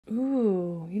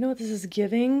You know what this is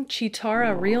giving?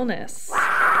 Chitara realness.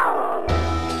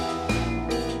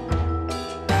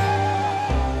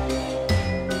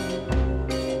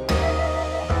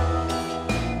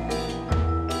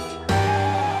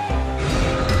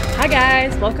 Hi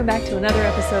guys, welcome back to another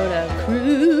episode of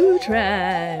Crue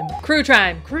Trime. Crue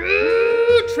Trime.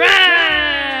 Crue Trime!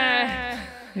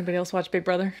 Anybody else watch Big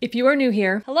Brother? If you are new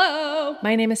here, hello!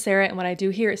 My name is Sarah, and what I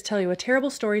do here is tell you a terrible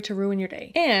story to ruin your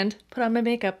day and put on my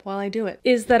makeup while I do it.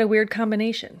 Is that a weird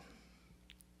combination?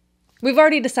 We've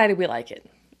already decided we like it.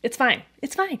 It's fine.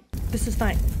 It's fine. This is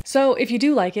fine. So if you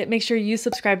do like it, make sure you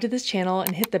subscribe to this channel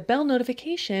and hit the bell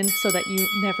notification so that you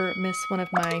never miss one of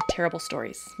my terrible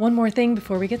stories. One more thing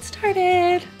before we get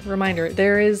started. Reminder,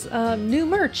 there is new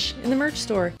merch in the merch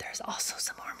store. There's also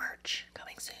some more merch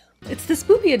coming soon. It's the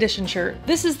Spoopy Edition shirt.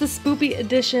 This is the Spoopy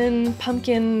Edition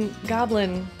pumpkin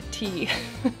goblin tee.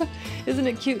 Isn't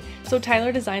it cute? So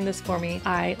Tyler designed this for me.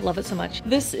 I love it so much.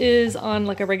 This is on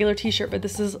like a regular t-shirt, but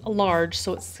this is a large,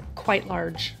 so it's quite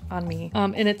large on me.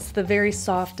 And it's the very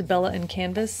soft Bella and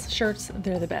Canvas shirts.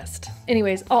 They're the best.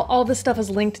 Anyways, all this stuff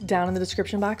is linked down in the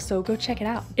description box, so go check it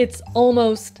out. It's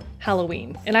almost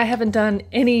Halloween, and I haven't done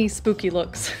any spooky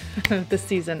looks this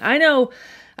season. I know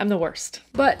I'm the worst.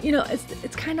 But you know,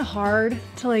 it's kind of hard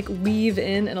to like weave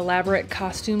in an elaborate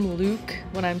costume look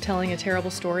when I'm telling a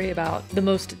terrible story about the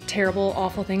most terrible,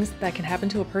 awful things that can happen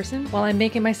to a person while I'm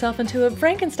making myself into a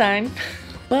Frankenstein.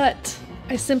 But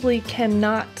I simply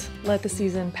cannot let the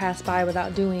season pass by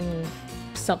without doing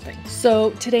something.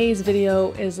 So today's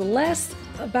video is less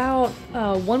about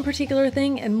one particular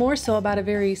thing and more so about a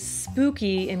very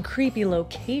spooky and creepy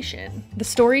location. The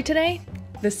story today,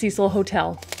 the Cecil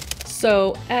Hotel.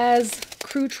 So as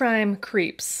Crue Trime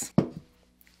creeps,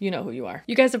 you know who you are.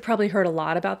 You guys have probably heard a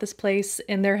lot about this place,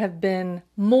 and there have been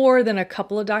more than a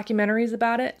couple of documentaries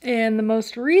about it. And the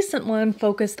most recent one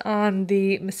focused on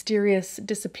the mysterious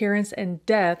disappearance and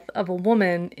death of a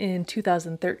woman in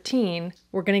 2013.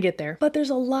 We're gonna get there. But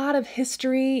there's a lot of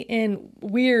history and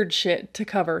weird shit to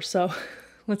cover, so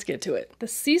let's get to it. The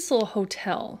Cecil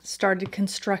Hotel started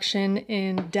construction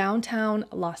in downtown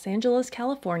Los Angeles,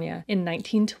 California in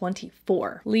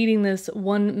 1924. Leading this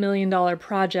 $1 million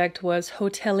project was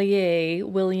hotelier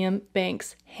William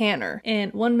Banks Hanner.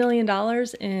 And $1 million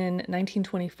in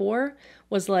 1924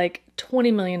 was like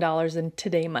 $20 million in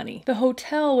today money. The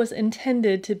hotel was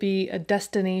intended to be a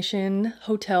destination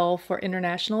hotel for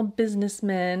international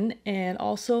businessmen and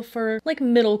also for like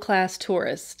middle-class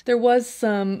tourists. There was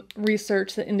some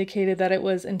research that indicated that it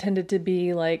was intended to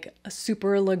be like a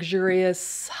super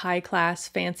luxurious, high-class,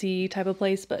 fancy type of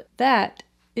place, but that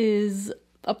is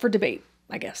up for debate,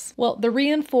 I guess. Well, the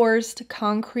reinforced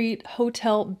concrete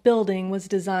hotel building was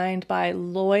designed by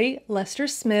Loy Lester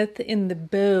Smith in the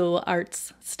Beaux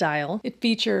Arts style. It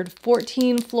featured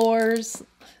 14 floors.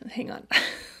 Hang on.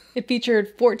 It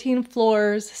featured 14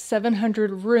 floors,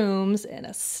 700 rooms, and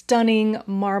a stunning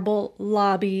marble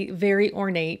lobby, very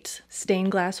ornate,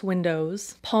 stained glass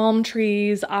windows, palm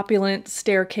trees, opulent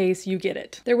staircase, you get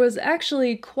it. There was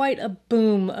actually quite a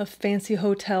boom of fancy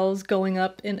hotels going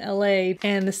up in LA,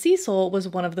 and the Cecil was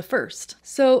one of the first.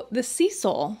 So the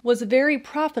Cecil was very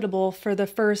profitable for the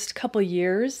first couple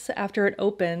years after it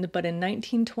opened, but in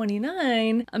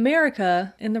 1929,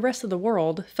 America and the rest of the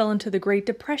world fell into the Great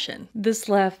Depression. This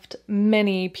left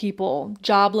many people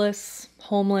jobless,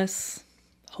 homeless,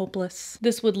 hopeless.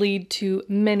 This would lead to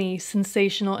many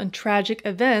sensational and tragic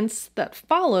events that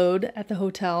followed at the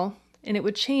hotel, and it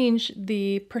would change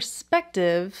the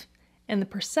perspective and the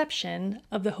perception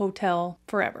of the hotel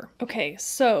forever. Okay,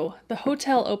 so the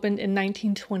hotel opened in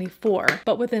 1924,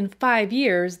 but within 5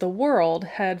 years, the world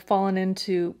had fallen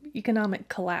into economic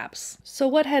collapse. So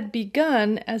what had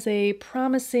begun as a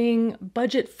promising,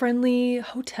 budget-friendly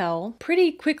hotel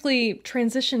pretty quickly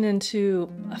transitioned into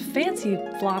a fancy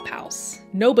flophouse.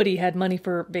 Nobody had money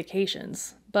for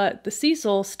vacations. But the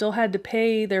Cecil still had to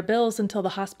pay their bills until the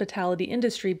hospitality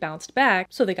industry bounced back,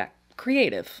 so they got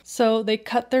creative. So they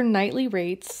cut their nightly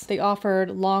rates, they offered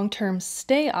long-term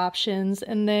stay options,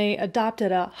 and they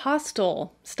adopted a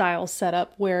hostel style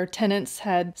setup where tenants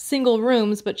had single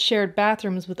rooms but shared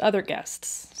bathrooms with other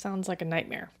guests. Sounds like a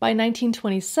nightmare. By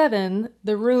 1927,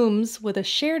 the rooms with a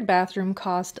shared bathroom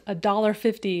cost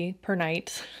 $1.50 per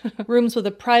night. Rooms with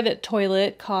a private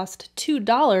toilet cost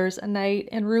 $2 a night,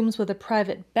 and rooms with a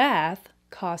private bath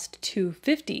cost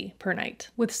 $2.50 per night.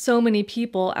 With so many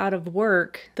people out of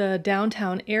work, the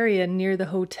downtown area near the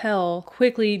hotel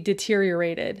quickly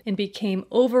deteriorated and became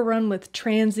overrun with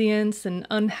transients and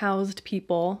unhoused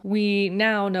people. We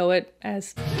now know it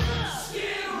as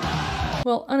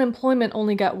Well, unemployment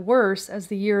only got worse as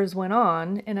the years went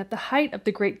on, and at the height of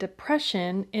the Great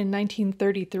Depression in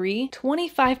 1933,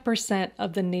 25%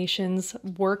 of the nation's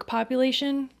work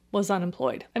population was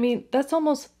unemployed. I mean, that's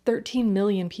almost 13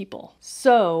 million people.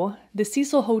 So the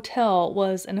Cecil Hotel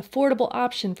was an affordable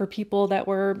option for people that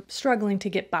were struggling to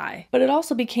get by. But it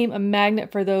also became a magnet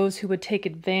for those who would take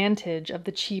advantage of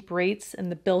the cheap rates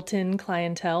and the built-in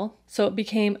clientele. So it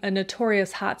became a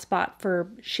notorious hotspot for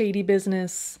shady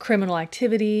business, criminal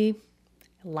activity,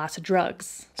 lots of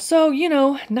drugs. So,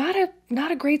 not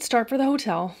a great start for the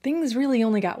hotel. Things really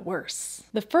only got worse.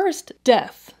 The first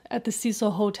death at the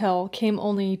Cecil Hotel came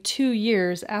only 2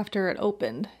 years after it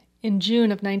opened. In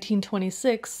June of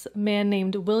 1926, a man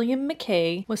named William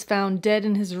McKay was found dead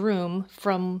in his room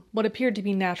from what appeared to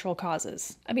be natural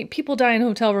causes. I mean, people die in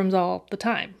hotel rooms all the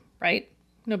time, right?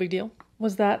 No big deal.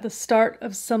 Was that the start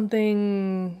of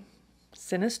something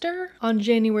sinister? On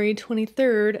January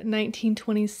 23rd,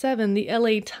 1927, the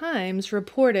LA Times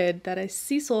reported that a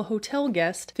Cecil Hotel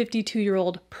guest,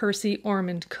 52-year-old Percy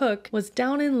Ormond Cook, was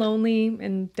down and lonely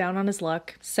and down on his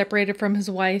luck, separated from his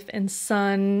wife and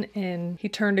son, and he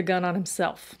turned a gun on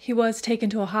himself. He was taken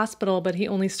to a hospital, but he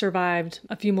only survived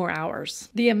a few more hours.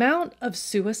 The amount of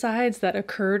suicides that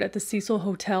occurred at the Cecil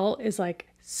Hotel is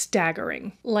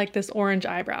staggering, like this orange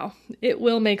eyebrow. It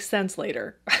will make sense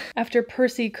later. After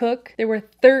Percy Cook, there were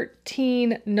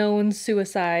 13 known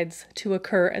suicides to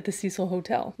occur at the Cecil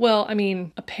Hotel. Well,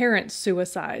 apparent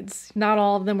suicides. Not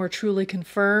all of them were truly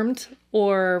confirmed,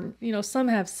 or, some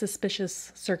have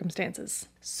suspicious circumstances.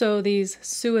 So these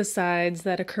suicides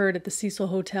that occurred at the Cecil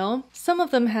Hotel, some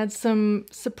of them had some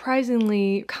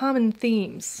surprisingly common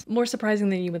themes, more surprising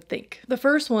than you would think. The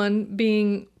first one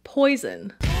being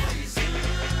poison.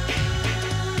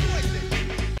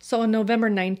 So on November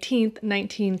 19th,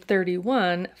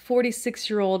 1931,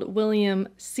 46-year-old William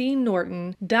C.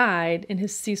 Norton died in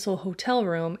his Cecil Hotel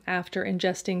room after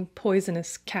ingesting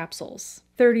poisonous capsules.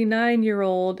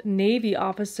 39-year-old Navy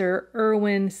officer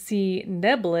Irwin C.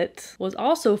 Neblett was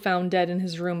also found dead in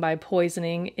his room by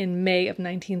poisoning in May of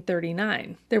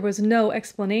 1939. There was no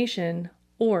explanation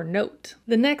or note.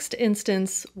 The next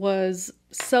instance was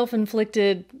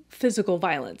self-inflicted physical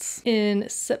violence. In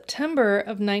September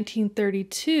of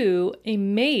 1932, a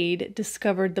maid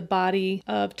discovered the body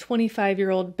of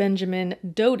 25-year-old Benjamin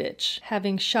Dodich,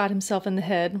 having shot himself in the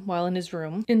head while in his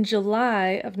room. In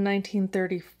July of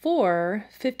 1934,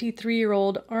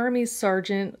 53-year-old Army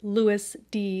Sergeant Louis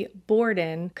D.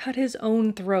 Borden cut his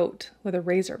own throat with a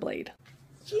razor blade.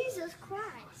 Jesus Christ.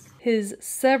 His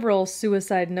several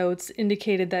suicide notes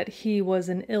indicated that he was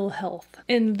in ill health.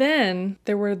 And then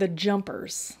there were the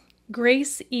jumpers.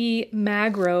 Grace E.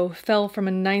 Magro fell from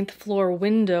a 9th floor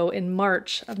window in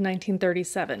March of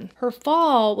 1937. Her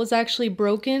fall was actually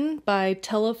broken by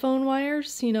telephone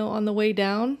wires, on the way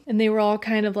down, and they were all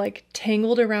kind of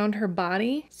tangled around her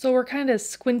body. So we're kind of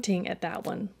squinting at that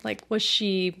one. Was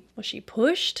she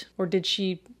pushed or did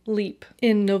she leap?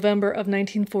 In November of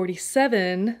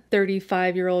 1947,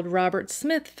 35-year-old Robert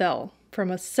Smith fell from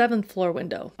a 7th floor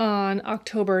window. On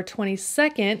October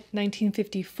 22nd,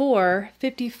 1954,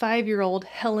 55-year-old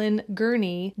Helen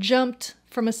Gurney jumped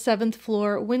from a 7th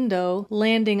floor window,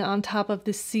 landing on top of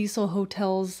the Cecil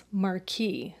Hotel's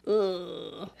marquee.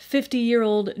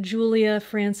 50-year-old Julia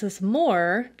Frances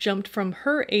Moore jumped from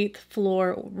her 8th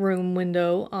floor room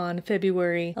window on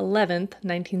February 11th,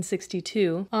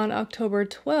 1962. On October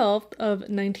 12th of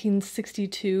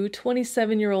 1962,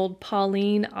 27-year-old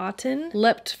Pauline Otten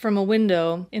leapt from a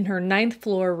window in her 9th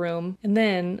floor room, and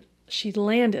then she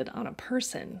landed on a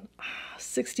person.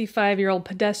 65-year-old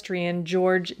pedestrian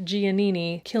George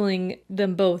Giannini, killing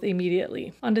them both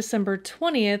immediately. On December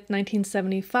 20th,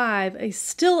 1975, a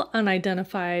still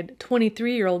unidentified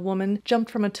 23-year-old woman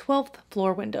jumped from a 12th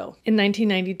floor window. In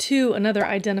 1992, another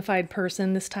identified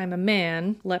person, this time a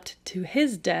man, leapt to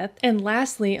his death. And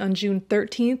lastly, on June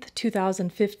 13th,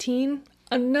 2015,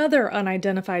 another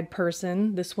unidentified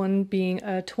person, this one being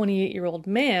a 28-year-old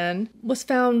man, was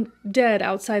found dead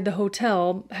outside the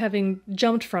hotel, having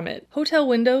jumped from it. Hotel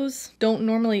windows don't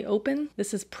normally open.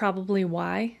 This is probably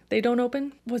why they don't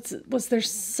open. Was there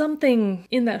something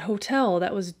in that hotel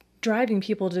that was driving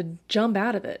people to jump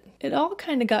out of it? It all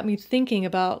kind of got me thinking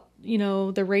about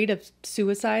the rate of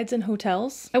suicides in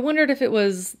hotels. I wondered if it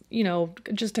was,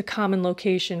 just a common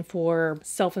location for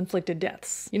self-inflicted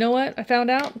deaths. You know what I found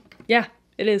out? Yeah,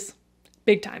 it is.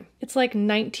 Big time. It's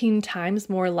 19 times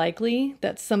more likely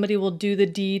that somebody will do the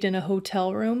deed in a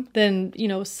hotel room than,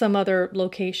 some other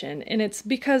location. And it's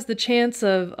because the chance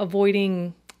of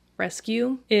avoiding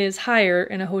rescue is higher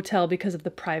in a hotel because of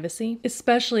the privacy,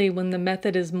 especially when the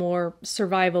method is more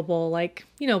survivable, like,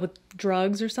 you know, with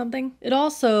drugs or something. It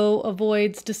also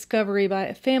avoids discovery by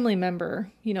a family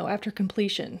member, you know, after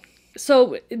completion.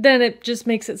 So then it just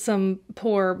makes it some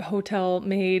poor hotel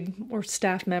maid or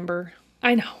staff member.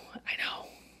 I know.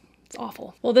 It's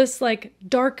awful. Well, this like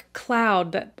dark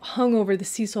cloud that hung over the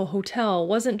Cecil Hotel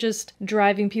wasn't just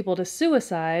driving people to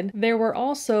suicide. There were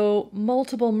also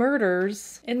multiple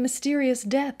murders and mysterious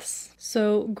deaths.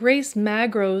 So Grace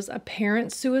Magro's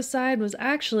apparent suicide was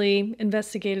actually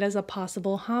investigated as a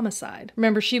possible homicide.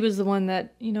 Remember, she was the one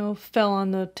that, you know, fell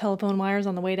on the telephone wires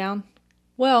on the way down?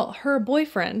 Well, her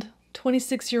boyfriend,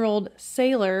 26-year-old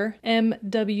sailor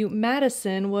M.W.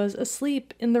 Madison, was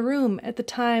asleep in the room at the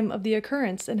time of the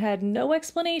occurrence and had no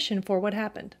explanation for what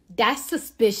happened. That's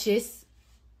suspicious.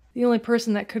 The only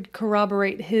person that could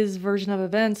corroborate his version of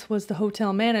events was the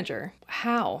hotel manager.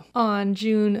 How? On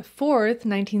June 4th,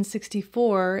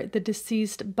 1964, the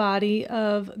deceased body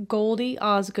of Goldie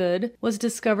Osgood was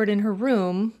discovered in her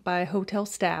room by hotel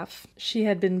staff. She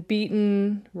had been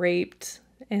beaten, raped,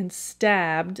 and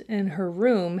stabbed, and her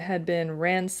room had been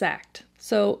ransacked.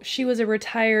 So she was a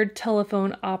retired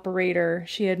telephone operator.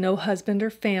 She had no husband or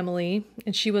family,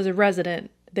 and she was a resident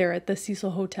there at the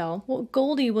Cecil Hotel. Well,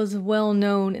 Goldie was well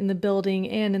known in the building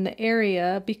and in the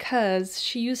area because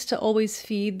she used to always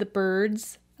feed the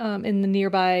birds in the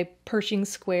nearby Pershing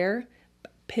Square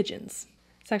pigeons.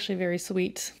 It's actually very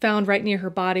sweet. Found right near her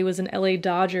body was an LA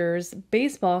Dodgers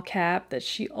baseball cap that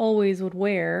she always would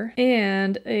wear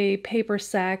and a paper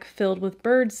sack filled with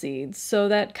bird seeds. So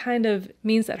that kind of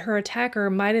means that her attacker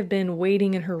might have been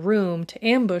waiting in her room to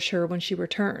ambush her when she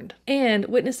returned. And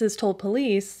witnesses told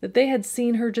police that they had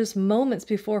seen her just moments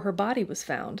before her body was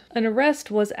found. An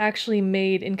arrest was actually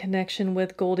made in connection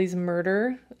with Goldie's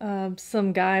murder.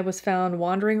 Some guy was found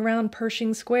wandering around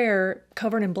Pershing Square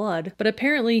covered in blood, but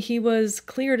apparently he was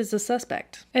cleared as a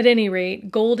suspect. At any rate,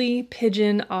 Goldie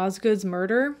Pigeon Osgood's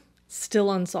murder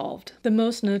still unsolved. The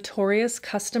most notorious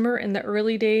customer in the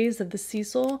early days of the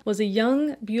Cecil was a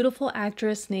young, beautiful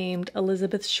actress named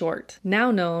Elizabeth Short,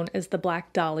 now known as the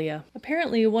Black Dahlia.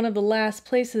 Apparently, one of the last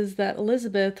places that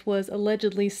Elizabeth was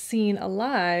allegedly seen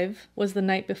alive was the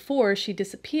night before she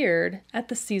disappeared at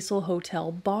the Cecil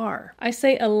Hotel bar. I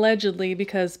say allegedly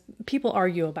because people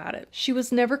argue about it. She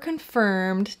was never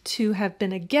confirmed to have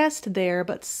been a guest there,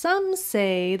 but some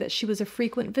say that she was a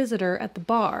frequent visitor at the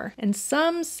bar, and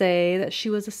some say that she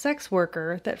was a sex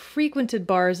worker that frequented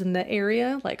bars in the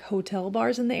area, like hotel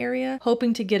bars in the area,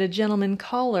 hoping to get a gentleman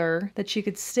caller that she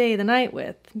could stay the night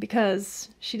with because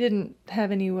she didn't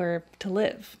have anywhere to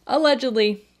live.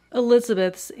 Allegedly.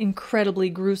 Elizabeth's incredibly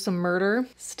gruesome murder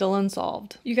still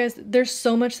unsolved. You guys, there's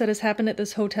so much that has happened at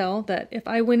this hotel that if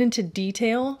I went into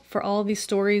detail for all of these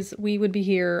stories, we would be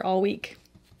here all week.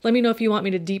 Let me know if you want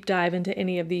me to deep dive into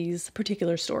any of these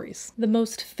particular stories. The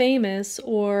most famous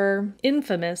or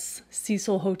infamous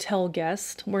Cecil Hotel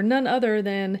guests were none other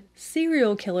than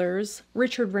serial killers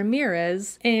Richard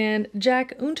Ramirez and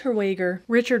Jack Unterweger.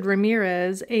 Richard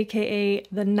Ramirez, aka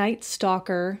the Night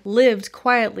Stalker, lived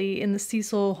quietly in the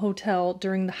Cecil Hotel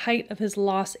during the height of his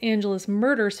Los Angeles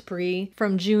murder spree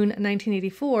from June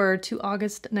 1984 to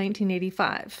August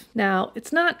 1985. Now,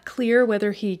 it's not clear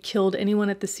whether he killed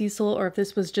anyone at the Cecil or if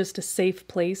this was just a safe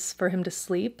place for him to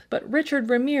sleep, but Richard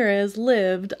Ramirez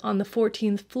lived on the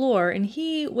 14th floor and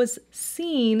he was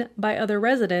seen by other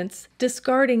residents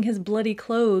discarding his bloody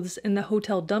clothes in the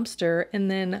hotel dumpster and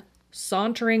then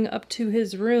sauntering up to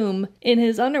his room in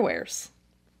his underwears.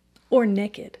 Or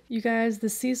naked. You guys, the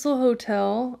Cecil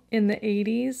Hotel in the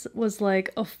 80s was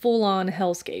like a full-on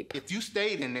hellscape. If you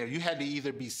stayed in there, you had to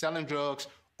either be selling drugs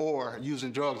or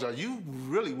using drugs, or you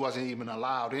really wasn't even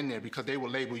allowed in there because they would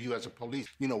label you as a police.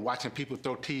 You know, watching people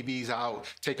throw TVs out,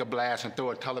 take a blast and throw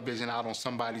a television out on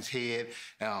somebody's head.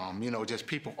 You know, just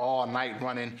people all night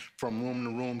running from room to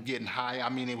room getting high. I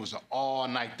mean, it was an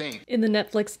all-night thing. In the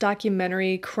Netflix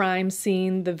documentary Crime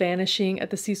Scene, The Vanishing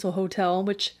at the Cecil Hotel,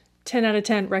 which 10 out of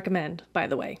 10 recommend, by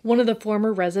the way. One of the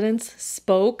former residents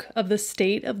spoke of the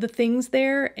state of the things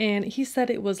there, and he said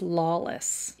it was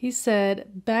lawless. He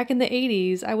said, back in the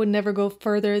 80s, I would never go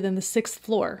further than the 6th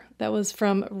floor. That was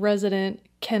from resident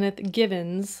Kenneth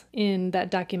Givens in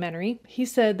that documentary. He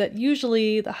said that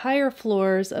usually the higher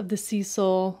floors of the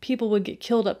Cecil, people would get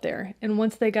killed up there, and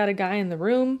once they got a guy in the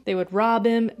room, they would rob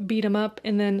him, beat him up,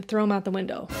 and then throw him out the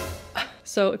window.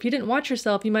 So if you didn't watch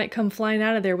yourself, you might come flying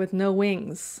out of there with no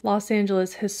wings. Los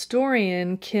Angeles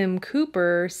historian Kim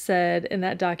Cooper said in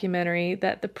that documentary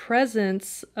that the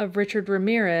presence of Richard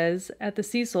Ramirez at the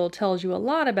Cecil tells you a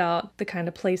lot about the kind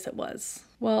of place it was.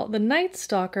 Well, the Night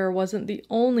Stalker wasn't the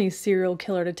only serial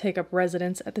killer to take up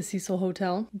residence at the Cecil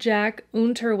Hotel. Jack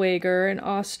Unterweger, an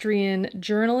Austrian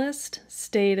journalist,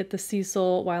 stayed at the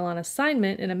Cecil while on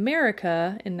assignment in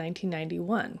America in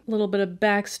 1991. A little bit of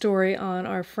backstory on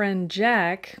our friend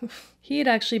Jack. He had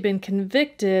actually been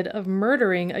convicted of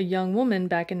murdering a young woman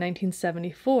back in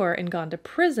 1974 and gone to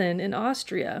prison in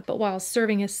Austria. But while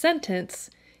serving his sentence,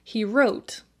 he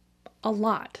wrote a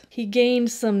lot. He gained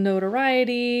some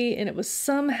notoriety, and it was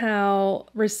somehow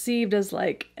received as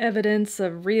like evidence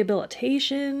of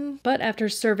rehabilitation. But after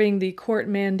serving the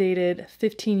court-mandated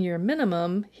 15-year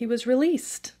minimum, he was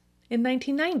released in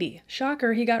 1990.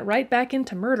 Shocker, he got right back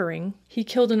into murdering. He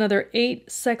killed another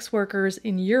 8 sex workers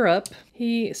in Europe.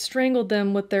 He strangled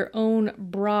them with their own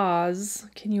bras.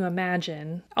 Can you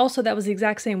imagine? Also, that was the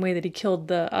exact same way that he killed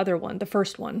the other one, the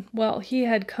first one. Well, he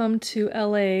had come to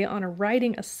LA on a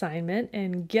writing assignment,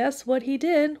 and guess what he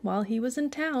did while he was in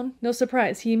town? No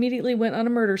surprise, he immediately went on a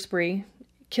murder spree,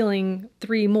 killing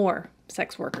 3 more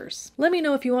sex workers. Let me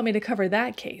know if you want me to cover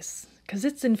that case, because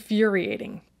it's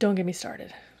infuriating. Don't get me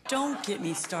started. Don't get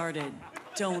me started.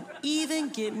 Don't even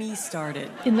get me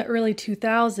started. In the early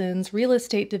 2000s, real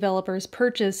estate developers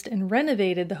purchased and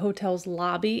renovated the hotel's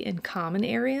lobby and common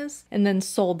areas, and then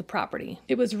sold the property.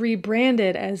 It was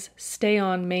rebranded as Stay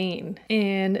on Main,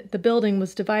 and the building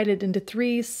was divided into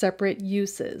 3 separate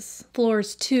uses.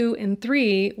 Floors 2 and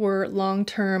 3 were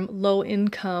long-term,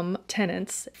 low-income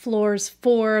tenants. Floors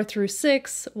 4 through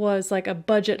 6 was like a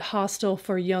budget hostel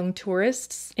for young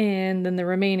tourists, and then the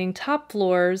remaining top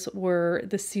floors were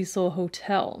the Cecil Hotel.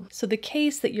 So the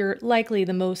case that you're likely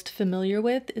the most familiar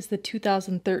with is the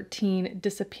 2013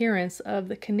 disappearance of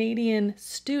the Canadian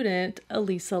student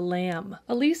Elisa Lam.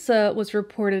 Elisa was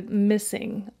reported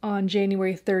missing on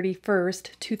January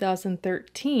 31st,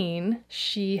 2013.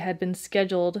 She had been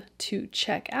scheduled to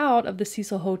check out of the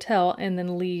Cecil Hotel and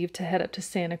then leave to head up to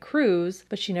Santa Cruz,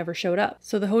 but she never showed up.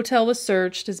 So the hotel was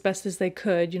searched as best as they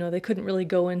could. You know, they couldn't really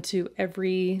go into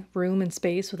every room and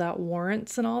space without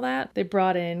warrants and all that. They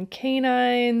brought in canines.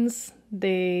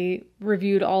 They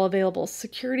reviewed all available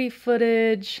security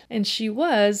footage, and she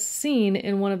was seen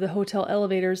in one of the hotel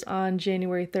elevators on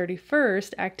January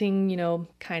 31st acting, you know,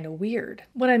 kind of weird.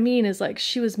 What I mean is, like,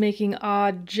 she was making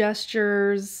odd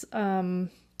gestures,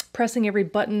 pressing every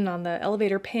button on the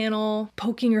elevator panel,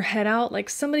 poking her head out like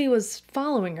somebody was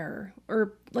following her,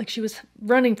 or like she was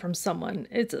running from someone.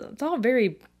 It's all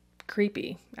very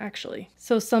creepy, actually.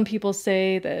 So some people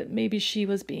say that maybe she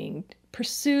was being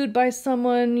pursued by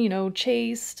someone, you know,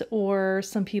 chased, or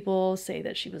some people say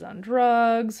that she was on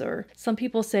drugs, or some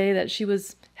people say that she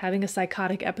was having a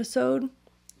psychotic episode.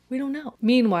 We don't know.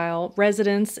 Meanwhile,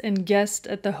 residents and guests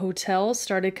at the hotel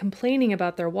started complaining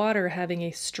about their water having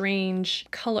a strange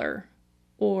color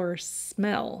or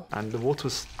smell. And the water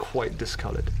was quite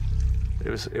discolored. It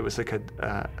was like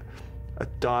a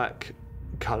dark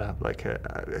color,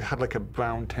 it had like a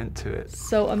brown tint to it.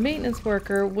 So a maintenance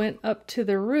worker went up to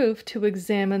the roof to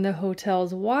examine the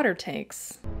hotel's water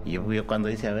tanks.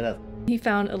 He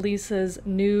found Elisa's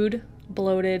nude,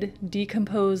 bloated,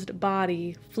 decomposed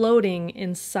body floating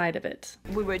inside of it.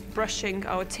 We were brushing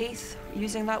our teeth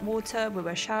using that water. We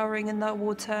were showering in that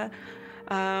water.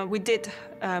 We did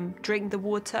drink the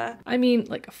water. I mean,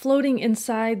 like, floating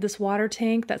inside this water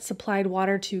tank that supplied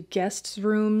water to guests'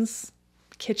 rooms,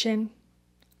 kitchen,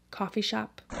 coffee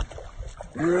shop.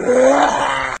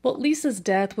 Well, Lisa's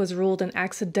death was ruled an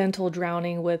accidental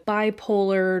drowning with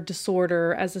bipolar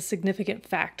disorder as a significant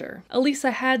factor.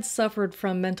 Elisa had suffered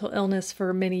from mental illness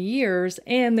for many years,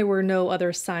 and there were no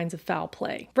other signs of foul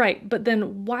play. Right, but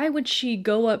then why would she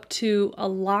go up to a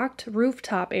locked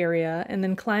rooftop area and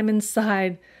then climb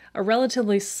inside a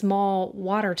relatively small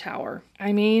water tower?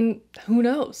 I mean, who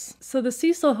knows? So the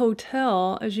Cecil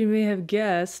Hotel, as you may have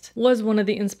guessed, was one of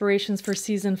the inspirations for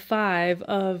season 5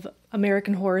 of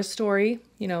American Horror Story,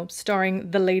 you know, starring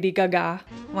the Lady Gaga.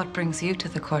 What brings you to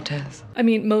the Cortez? I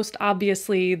mean, most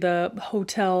obviously the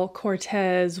Hotel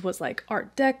Cortez was like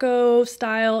Art Deco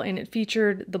style, and it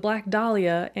featured the Black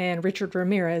Dahlia and Richard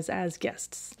Ramirez as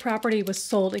guests. Property was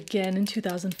sold again in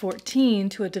 2014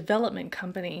 to a development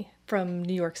company from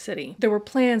New York City. There were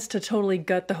plans to totally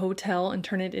gut the hotel and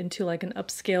turn it into like an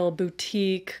upscale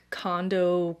boutique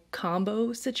condo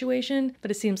combo situation,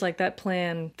 but it seems like that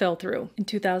plan fell through. In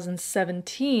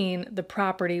 2017, the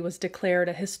property was declared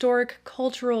a historic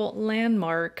cultural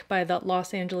landmark by the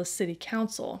Los Angeles City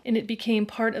Council, and it became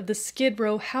part of the Skid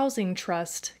Row Housing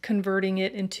Trust, converting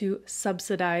it into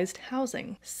subsidized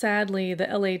housing. Sadly, the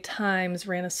LA Times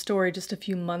ran a story just a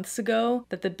few months ago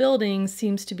that the building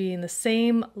seems to be in the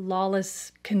same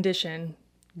lawless condition,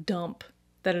 dump,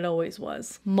 that it always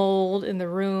was. Mold in the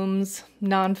rooms,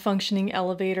 non-functioning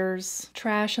elevators,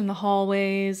 trash in the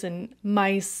hallways, and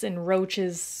mice and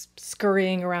roaches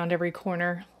scurrying around every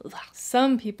corner. Ugh.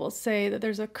 Some people say that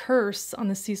there's a curse on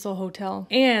the Cecil Hotel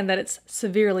and that it's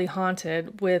severely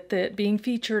haunted, with it being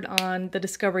featured on the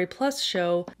Discovery Plus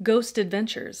show Ghost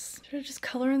Adventures. Should I just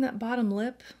color in that bottom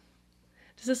lip?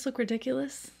 Does this look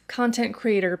ridiculous? Content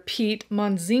creator Peet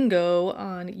Montzingo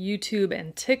on YouTube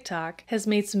and TikTok has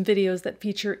made some videos that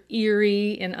feature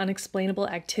eerie and unexplainable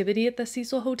activity at the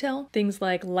Cecil Hotel. Things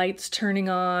like lights turning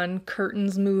on,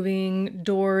 curtains moving,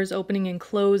 doors opening and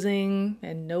closing,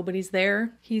 and nobody's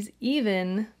there. He's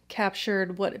even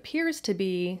captured what appears to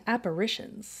be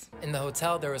apparitions. In the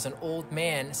hotel, there was an old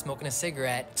man smoking a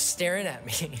cigarette staring at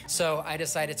me. So I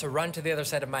decided to run to the other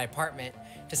side of my apartment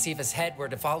to see if his head were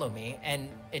to follow me, and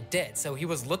it did. So he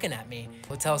was looking at me.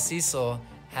 Hotel Cecil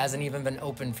hasn't even been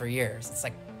open for years. It's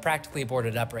like practically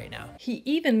boarded up right now. He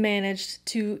even managed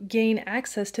to gain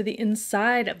access to the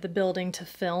inside of the building to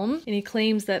film, and he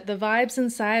claims that the vibes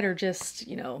inside are just,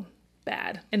 you know,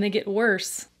 bad. And they get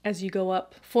worse as you go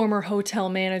up. Former hotel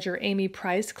manager Amy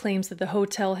Price claims that the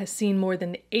hotel has seen more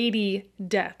than 80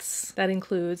 deaths. That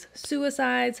includes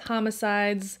suicides,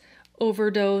 homicides,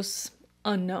 overdose,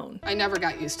 unknown. I never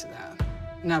got used to that.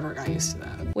 Never got used to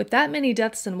that. With that many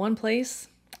deaths in one place,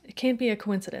 it can't be a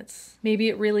coincidence. Maybe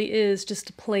it really is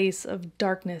just a place of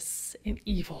darkness and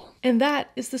evil. And that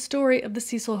is the story of the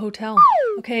Cecil Hotel.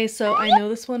 Okay, so I know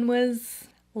this one was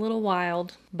a little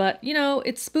wild, but you know,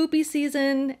 it's spoopy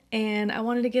season and I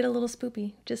wanted to get a little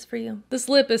spoopy just for you. This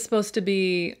lip is supposed to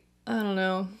be, I don't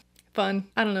know, fun.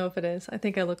 I don't know if it is. I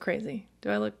think I look crazy. Do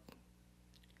I look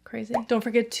crazy? Don't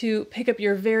forget to pick up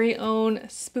your very own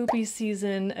spoopy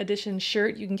season edition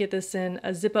shirt. You can get this in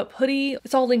a zip up hoodie.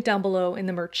 It's all linked down below in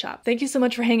the merch shop. Thank you so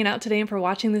much for hanging out today and for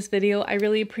watching this video. I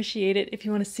really appreciate it. If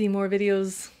you want to see more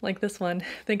videos like this one,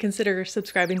 then consider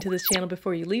subscribing to this channel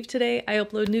before you leave today. I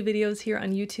upload new videos here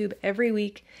on YouTube every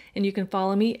week, and you can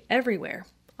follow me everywhere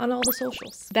on all the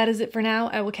socials. That is it for now.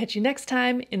 I will catch you next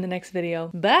time in the next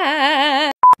video.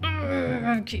 Bye!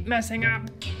 Keep messing up.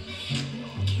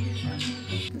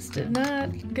 This did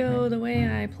not go the way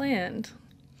I planned.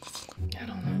 I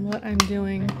don't know what I'm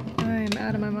doing. I am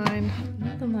out of my mind.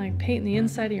 Nothing like painting the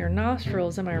inside of your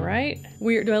nostrils, am I right?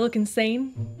 Weird. Do I look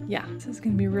insane? Yeah. This is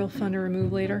gonna be real fun to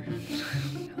remove later.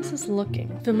 How's this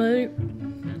looking? Familiar?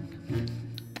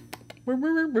 No,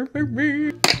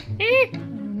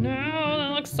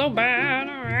 that looks so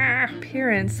bad.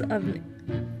 Appearance of...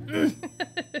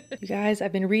 You guys,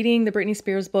 I've been reading the Britney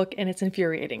Spears book and it's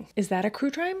infuriating. Is that a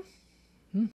Crue Trime?